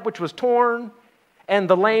brought that which was torn, and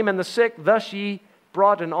the lame and the sick, thus ye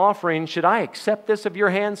brought an offering. Should I accept this of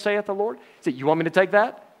your hand, saith the Lord? He said, you want me to take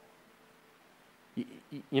that?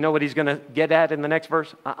 You know what he's going to get at in the next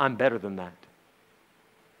verse? I'm better than that.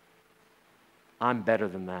 I'm better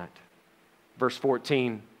than that. Verse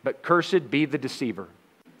 14, but cursed be the deceiver,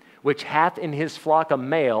 which hath in his flock a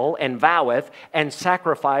male, and voweth, and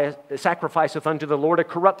sacrificeth unto the Lord a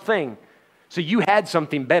corrupt thing. So you had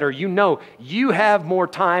something better. You have more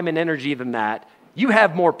time and energy than that. You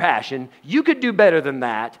have more passion. You could do better than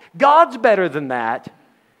that. God's better than that.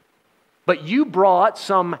 But you brought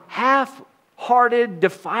some half-hearted,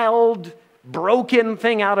 defiled, broken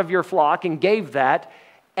thing out of your flock and gave that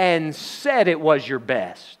and said it was your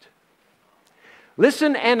best.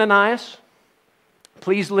 Listen, Ananias.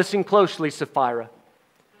 Please listen closely, Sapphira.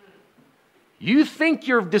 You think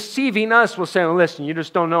you're deceiving us with saying, listen, you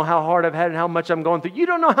just don't know how hard I've had and how much I'm going through. You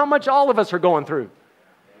don't know how much all of us are going through.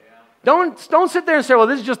 Don't sit there and say, well,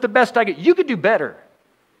 this is just the best I get. You could do better.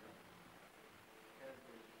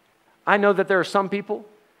 I know that there are some people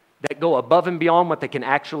that go above and beyond what they can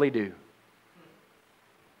actually do.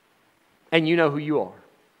 And you know who you are.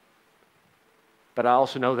 But I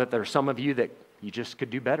also know that there are some of you that you just could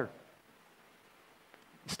do better.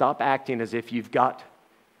 Stop acting as if you've got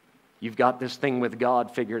this thing with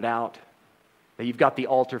God figured out, that you've got the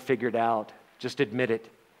altar figured out. Just admit it.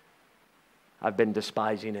 I've been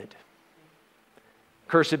despising it.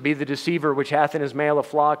 Cursed be the deceiver which hath in his male a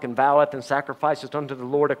flock, and voweth and sacrificeth unto the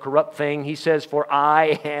Lord a corrupt thing. He says, for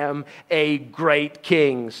I am a great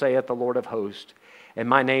king, saith the Lord of hosts, and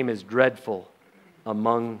my name is dreadful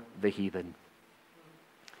among the heathen.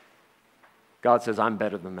 God says, I'm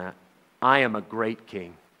better than that. I am a great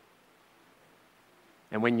king.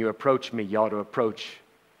 And when you approach me, you ought to approach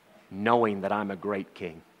knowing that I'm a great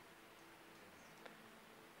king.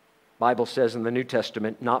 Bible says in the New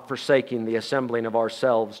Testament, not forsaking the assembling of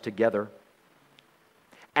ourselves together,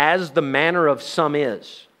 as the manner of some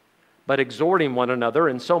is, but exhorting one another,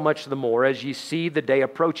 and so much the more as ye see the day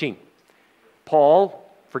approaching. Paul,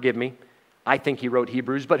 forgive me, I think he wrote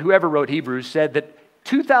Hebrews, but whoever wrote Hebrews said that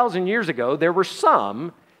 2,000 years ago, there were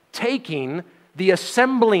some taking the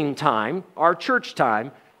assembling time, our church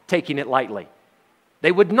time, taking it lightly.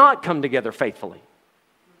 They would not come together faithfully.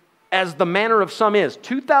 As the manner of some is.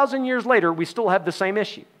 2,000 years later, we still have the same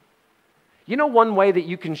issue. You know one way that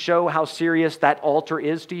you can show how serious that altar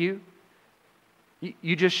is to you?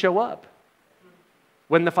 You just show up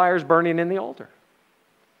when the fire's burning in the altar.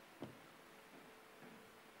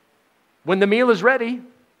 When the meal is ready,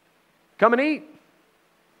 come and eat.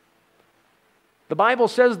 The Bible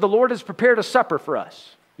says the Lord has prepared a supper for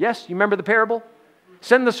us. Yes, you remember the parable?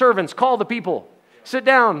 Send the servants, call the people, sit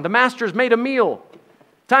down. The master's made a meal.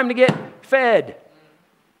 Time to get fed.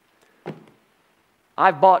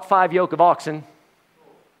 I've bought 5 yoke of oxen.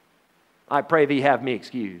 I pray thee have me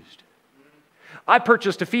excused. I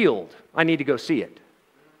purchased a field. I need to go see it.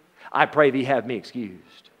 I pray thee have me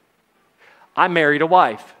excused. I married a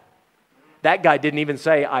wife. That guy didn't even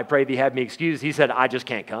say, I pray thee have me excused. He said, I just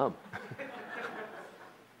can't come.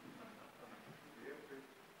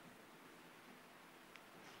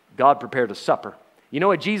 God prepared a supper. You know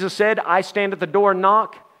what Jesus said? I stand at the door and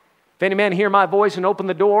knock. If any man hear my voice and open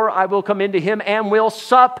the door, I will come into him and will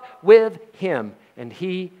sup with him, and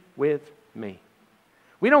he with me.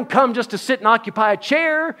 We don't come just to sit and occupy a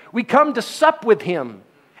chair. We come to sup with him,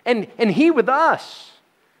 and he with us.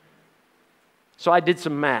 So I did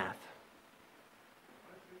some math.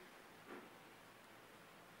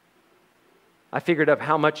 I figured up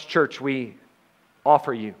how much church we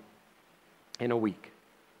offer you in a week.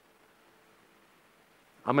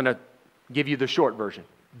 I'm going to give you the short version.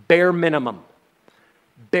 Bare minimum.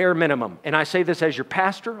 Bare minimum. And I say this as your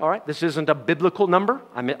pastor, all right? This isn't a biblical number.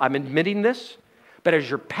 I'm admitting this. But as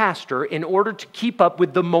your pastor, in order to keep up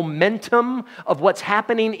with the momentum of what's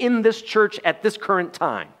happening in this church at this current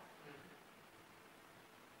time,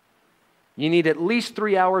 you need at least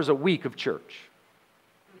 3 hours a week of church.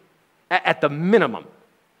 At the minimum.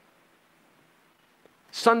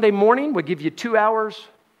 Sunday morning would give you 2 hours.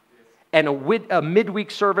 And a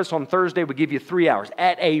midweek service on Thursday would give you 3 hours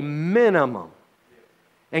at a minimum.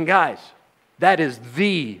 And guys, that is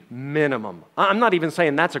the minimum. I'm not even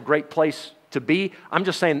saying that's a great place to be. I'm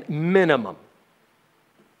just saying minimum.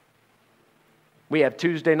 We have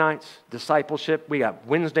Tuesday nights, discipleship. We have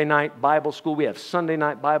Wednesday night Bible school. We have Sunday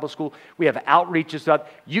night Bible school. We have outreach and stuff.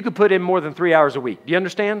 You could put in more than 3 hours a week. Do you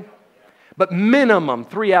understand? But minimum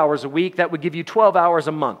 3 hours a week, that would give you 12 hours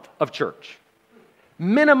a month of church.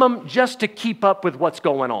 Minimum just to keep up with what's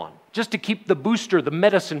going on. Just to keep the booster, the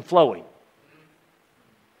medicine flowing.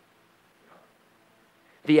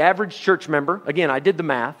 The average church member, again, I did the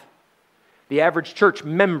math. The average church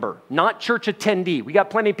member, not church attendee. We got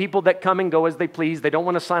plenty of people that come and go as they please. They don't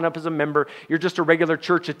want to sign up as a member. You're just a regular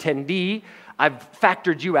church attendee. I've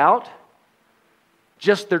factored you out.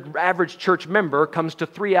 Just the average church member comes to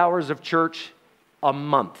 3 hours of church a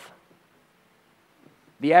month.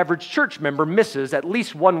 The average church member misses at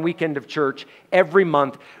least one weekend of church every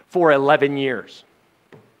month for 11 years.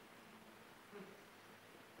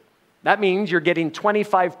 That means you're getting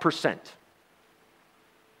 25%.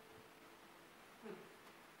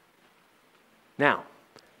 Now,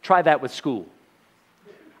 try that with school.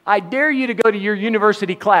 I dare you to go to your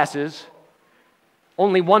university classes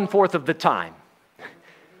only 1/4 of the time.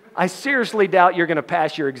 I seriously doubt you're going to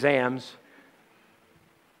pass your exams.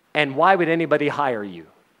 And why would anybody hire you?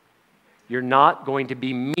 You're not going to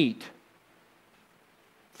be meat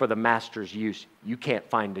for the master's use. You can't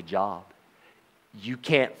find a job. You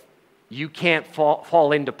can't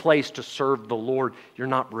fall into place to serve the Lord. You're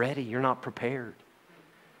not ready. You're not prepared.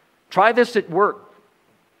 Try this at work.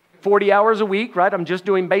 40 hours a week, right? I'm just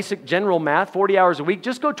doing basic general math. 40 hours a week.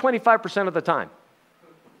 Just go 25% of the time.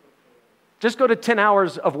 Just go to 10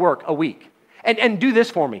 hours of work a week. And do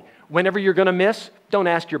this for me. Whenever you're going to miss, don't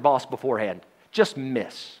ask your boss beforehand. Just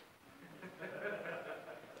miss.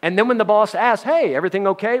 And then when the boss asks, hey, everything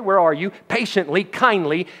okay? Where are you? Patiently,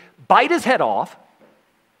 kindly, bite his head off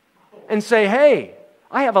and say, hey,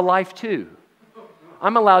 I have a life too.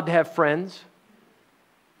 I'm allowed to have friends.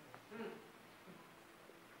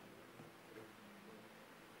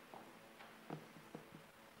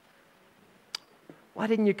 Why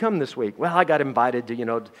didn't you come this week? Well, I got invited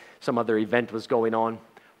to, some other event was going on.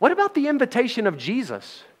 What about the invitation of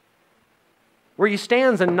Jesus? Where he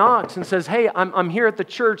stands and knocks and says, hey, I'm here at the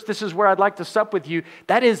church. This is where I'd like to sup with you.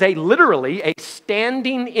 That is literally a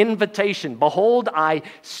standing invitation. Behold, I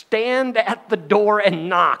stand at the door and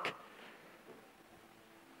knock.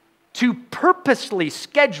 To purposely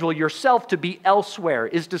schedule yourself to be elsewhere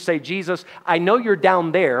is to say, Jesus, I know you're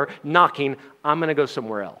down there knocking. I'm going to go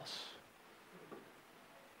somewhere else.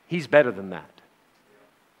 He's better than that.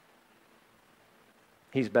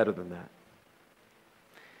 He's better than that.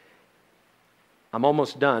 I'm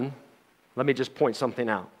almost done. Let me just point something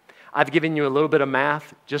out. I've given you a little bit of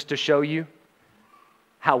math just to show you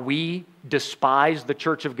how we despise the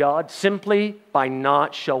church of God simply by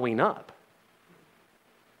not showing up.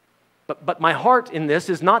 But my heart in this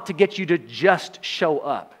is not to get you to just show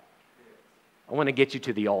up. I want to get you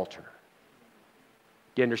to the altar.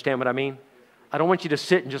 Do you understand what I mean? I don't want you to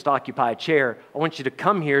sit and just occupy a chair. I want you to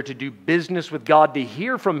come here to do business with God, to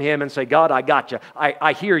hear from Him and say, God, I got you.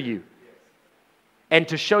 I hear you. And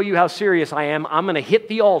to show you how serious I am, I'm going to hit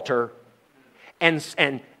the altar and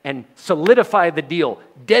solidify the deal,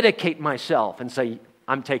 dedicate myself and say,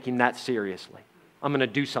 I'm taking that seriously. I'm going to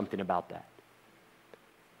do something about that.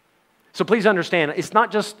 So please understand, it's not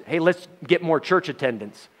just, hey, let's get more church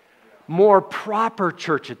attendance. More proper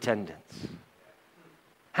church attendance.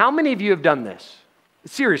 How many of you have done this?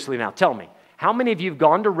 Seriously now, tell me. How many of you have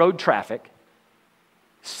gone to road traffic,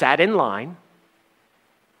 sat in line,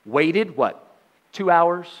 waited, 2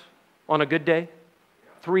 hours on a good day?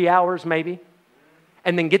 3 hours maybe?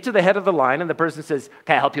 And then get to the head of the line and the person says,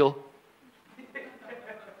 can I help you?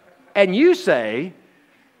 And you say,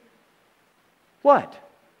 what?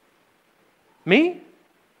 Me? And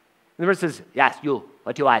the person says, yes, you.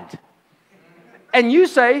 What do you want? And you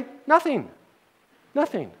say, nothing.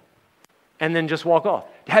 Nothing. And then just walk off.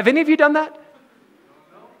 Have any of you done that?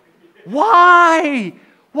 Why?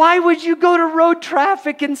 Why would you go to road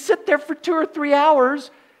traffic and sit there for 2 or 3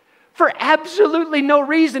 hours for absolutely no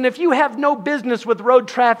reason? If you have no business with road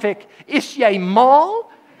traffic, is ye mall?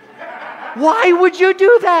 Why would you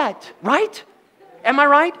do that? Right? Am I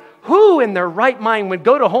right? Who in their right mind would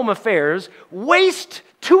go to Home Affairs, waste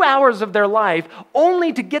 2 hours of their life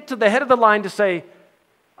only to get to the head of the line to say,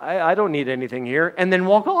 I don't need anything here, and then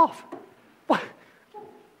walk off? What?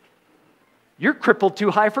 You're crippled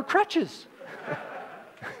too high for crutches.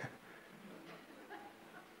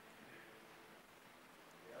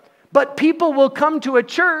 But people will come to a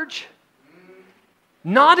church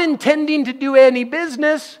not intending to do any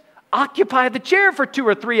business, occupy the chair for 2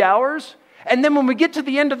 or 3 hours, and then when we get to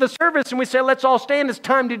the end of the service and we say, let's all stand, it's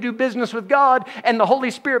time to do business with God, and the Holy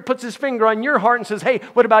Spirit puts His finger on your heart and says, hey,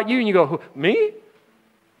 what about you? And you go, me?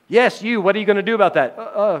 Yes, you. What are you going to do about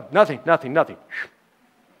that? Nothing.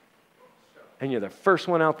 And you're the first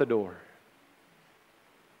one out the door.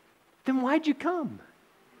 Then why'd you come?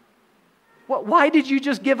 Why did you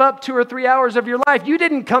just give up 2 or 3 hours of your life? You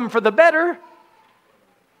didn't come for the better.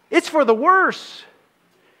 It's for the worse.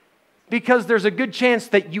 Because there's a good chance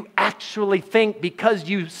that you actually think because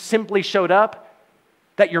you simply showed up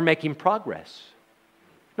that you're making progress.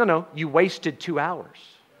 No, you wasted 2 hours.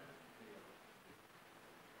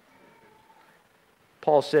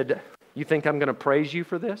 Paul said, you think I'm going to praise you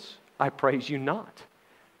for this? I praise you not.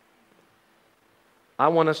 I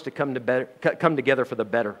want us to come together for the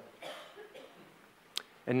better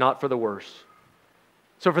and not for the worse.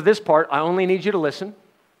 So for this part, I only need you to listen.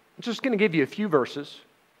 I'm just going to give you a few verses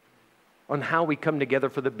on how we come together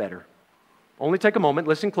for the better. Only take a moment,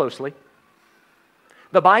 listen closely.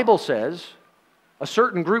 The Bible says a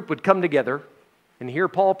certain group would come together and hear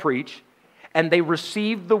Paul preach, and they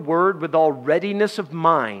received the word with all readiness of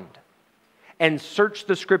mind and searched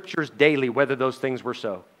the scriptures daily whether those things were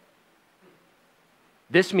so.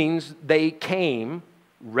 This means they came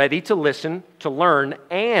ready to listen, to learn,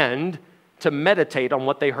 and to meditate on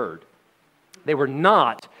what they heard. They were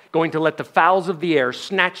not going to let the fowls of the air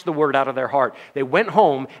snatch the word out of their heart. They went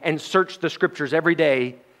home and searched the scriptures every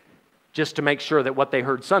day just to make sure that what they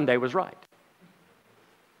heard Sunday was right.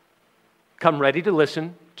 Come ready to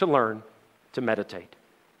listen, to learn, to meditate.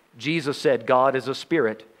 Jesus said, God is a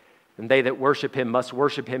spirit, and they that worship Him must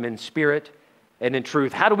worship Him in spirit and in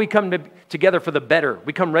truth. How do we come together for the better?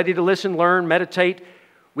 We come ready to listen, learn, meditate.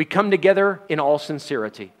 We come together in all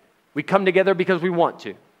sincerity. We come together because we want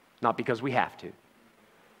to, not because we have to.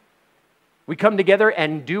 We come together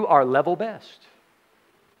and do our level best.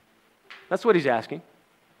 That's what he's asking.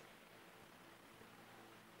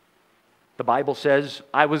 The Bible says,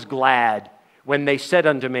 I was glad when they said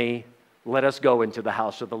unto me, let us go into the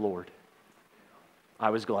house of the Lord. I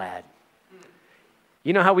was glad.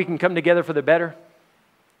 You know how we can come together for the better?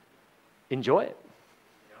 Enjoy it.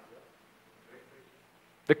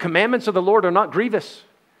 The commandments of the Lord are not grievous.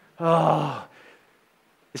 Oh,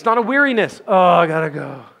 it's not a weariness. Oh, I gotta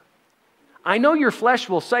go. I know your flesh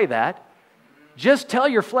will say that. Just tell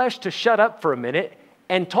your flesh to shut up for a minute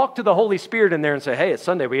and talk to the Holy Spirit in there and say, hey, it's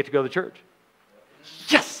Sunday, we get to go to church.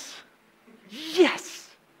 Yes! Yes!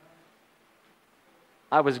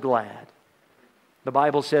 I was glad. The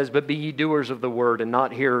Bible says, but be ye doers of the word and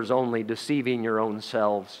not hearers only, deceiving your own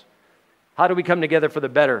selves. How do we come together for the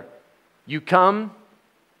better? You come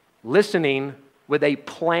listening with a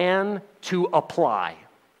plan to apply.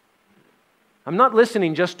 I'm not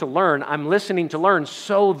listening just to learn. I'm listening to learn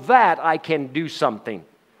so that I can do something.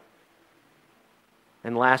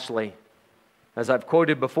 And lastly, as I've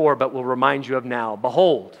quoted before but will remind you of now,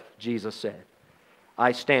 behold, Jesus said,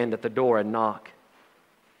 I stand at the door and knock.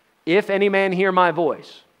 If any man hear my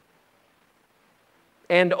voice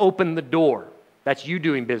and open the door, that's you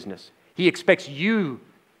doing business. He expects you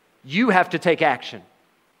have to take action.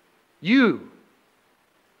 You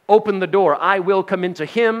open the door. I will come into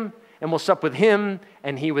him and will sup with him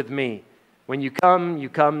and he with me. When you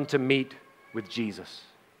come to meet with Jesus.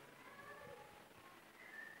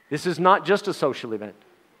 This is not just a social event.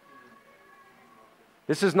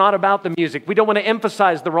 This is not about the music. We don't want to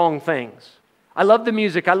emphasize the wrong things. I love the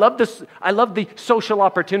music. I love the social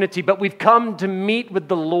opportunity, but we've come to meet with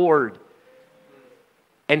the Lord.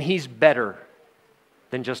 And He's better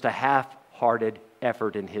than just a half-hearted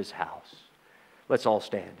effort in His house. Let's all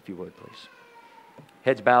stand, if you would, please.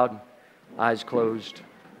 Heads bowed, eyes closed.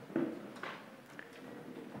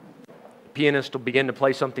 People pianist will begin to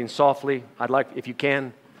play something softly, I'd like, if you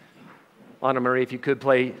can, Anna Marie, if you could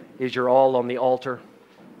play Is Your All on the Altar.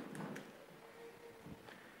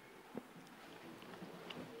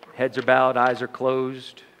 Heads are bowed, eyes are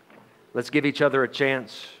closed. Let's give each other a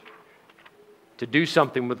chance to do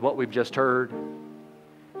something with what we've just heard.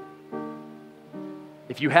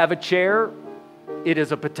 If you have a chair, it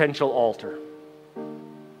is a potential altar.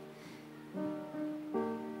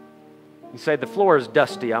 You say, the floor is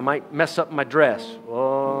dusty. I might mess up my dress.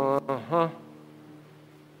 Uh-huh.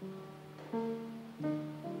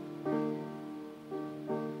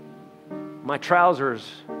 My trousers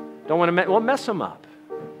don't want to mess them up.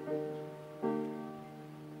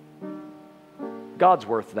 God's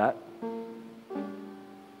worth that.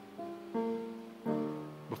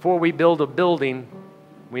 Before we build a building,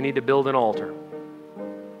 we need to build an altar.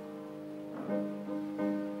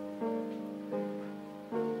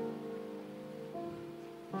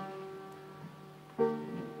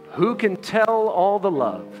 Who can tell all the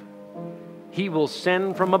love He will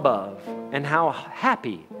send from above, and how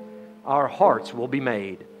happy our hearts will be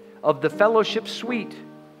made of the fellowship sweet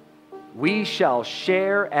we shall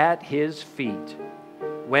share at His feet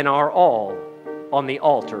when our all on the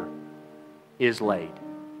altar is laid.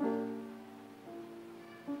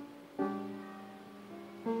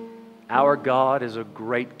 Our God is a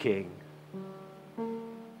great King.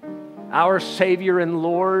 Our Savior and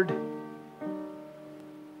Lord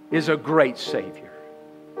is a great Savior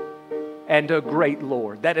and a great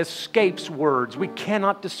Lord that escapes words. We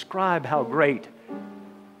cannot describe how great.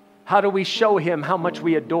 How do we show Him how much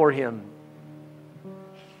we adore Him?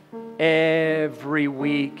 Every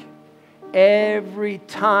week, every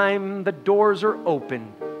time the doors are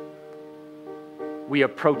open, we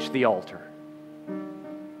approach the altar.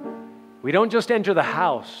 We don't just enter the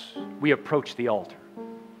house, we approach the altar.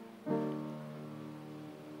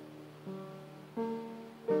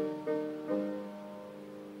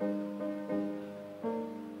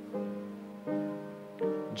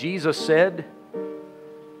 Jesus said,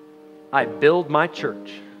 I build my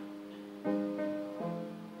church.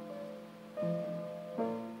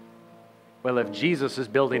 Well, if Jesus is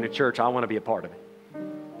building a church, I want to be a part of it.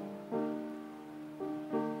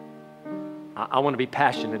 I want to be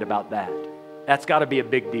passionate about that. That's got to be a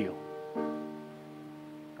big deal.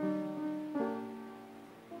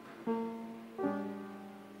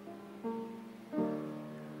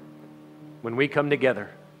 When we come together,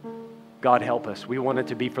 God help us. We want it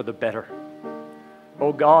to be for the better.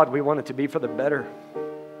 Oh God, we want it to be for the better.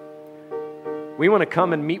 We want to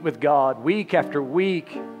come and meet with God week after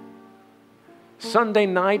week, Sunday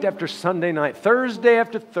night after Sunday night, Thursday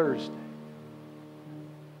after Thursday.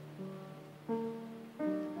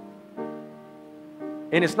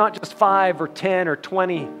 And it's not just 5 or 10 or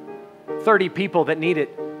 20, 30 people that need it.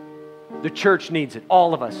 The church needs it.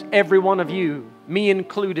 All of us. Every one of you. Me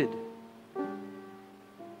included.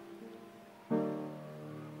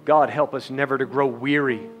 God, help us never to grow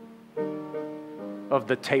weary of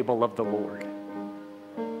the table of the Lord.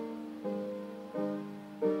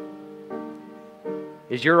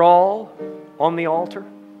 Is your all on the altar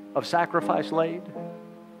of sacrifice laid?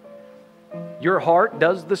 Your heart,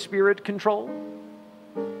 does the Spirit control?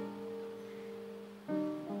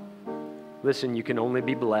 Listen, you can only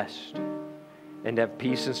be blessed and have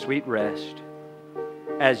peace and sweet rest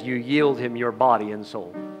as you yield Him your body and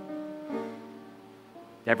soul.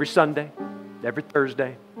 Every Sunday, every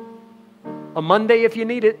Thursday, a Monday if you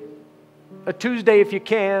need it, a Tuesday if you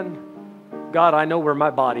can. God, I know where my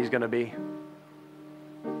body's going to be.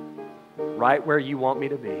 Right where you want me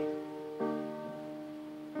to be.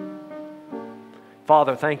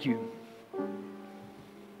 Father, thank you.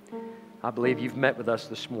 I believe you've met with us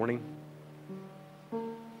this morning.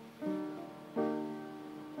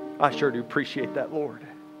 I sure do appreciate that, Lord.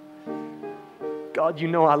 God, you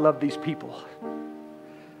know I love these people.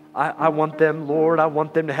 I want them, Lord, I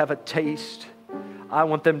want them to have a taste. I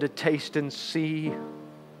want them to taste and see,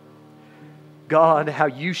 God, how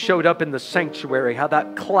you showed up in the sanctuary, how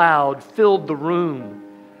that cloud filled the room.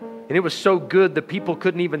 And it was so good the people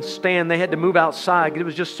couldn't even stand. They had to move outside. It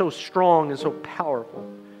was just so strong and so powerful.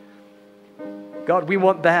 God, we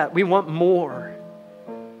want that. We want more.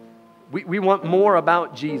 We want more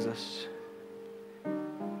about Jesus.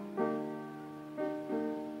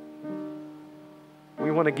 We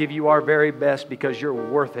want to give you our very best because you're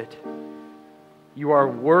worth it. You are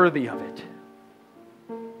worthy of it.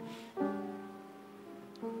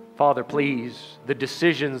 Father, please, the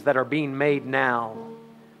decisions that are being made now,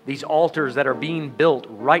 these altars that are being built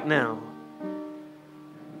right now,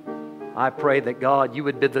 I pray that, God, you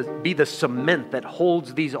would be the cement that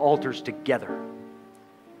holds these altars together.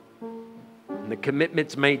 the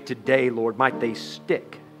commitments made today, Lord, might they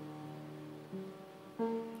stick.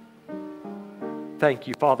 Thank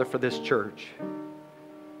you, Father, for this church.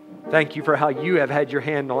 Thank you for how you have had your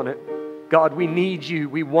hand on it. God, we need you.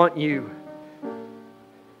 We want you.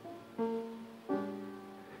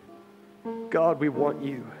 God, we want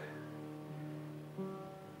you.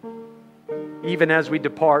 Even as we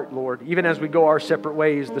depart, Lord, even as we go our separate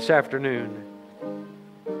ways this afternoon,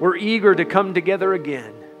 we're eager to come together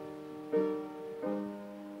again.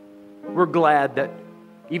 We're glad that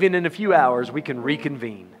even in a few hours we can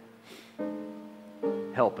reconvene.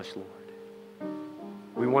 Help us, Lord.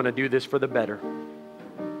 We want to do this for the better.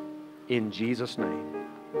 In Jesus' name,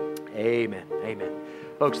 amen. Amen.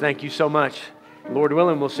 Folks, thank you so much. Lord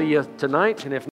willing, we'll see you tonight. And if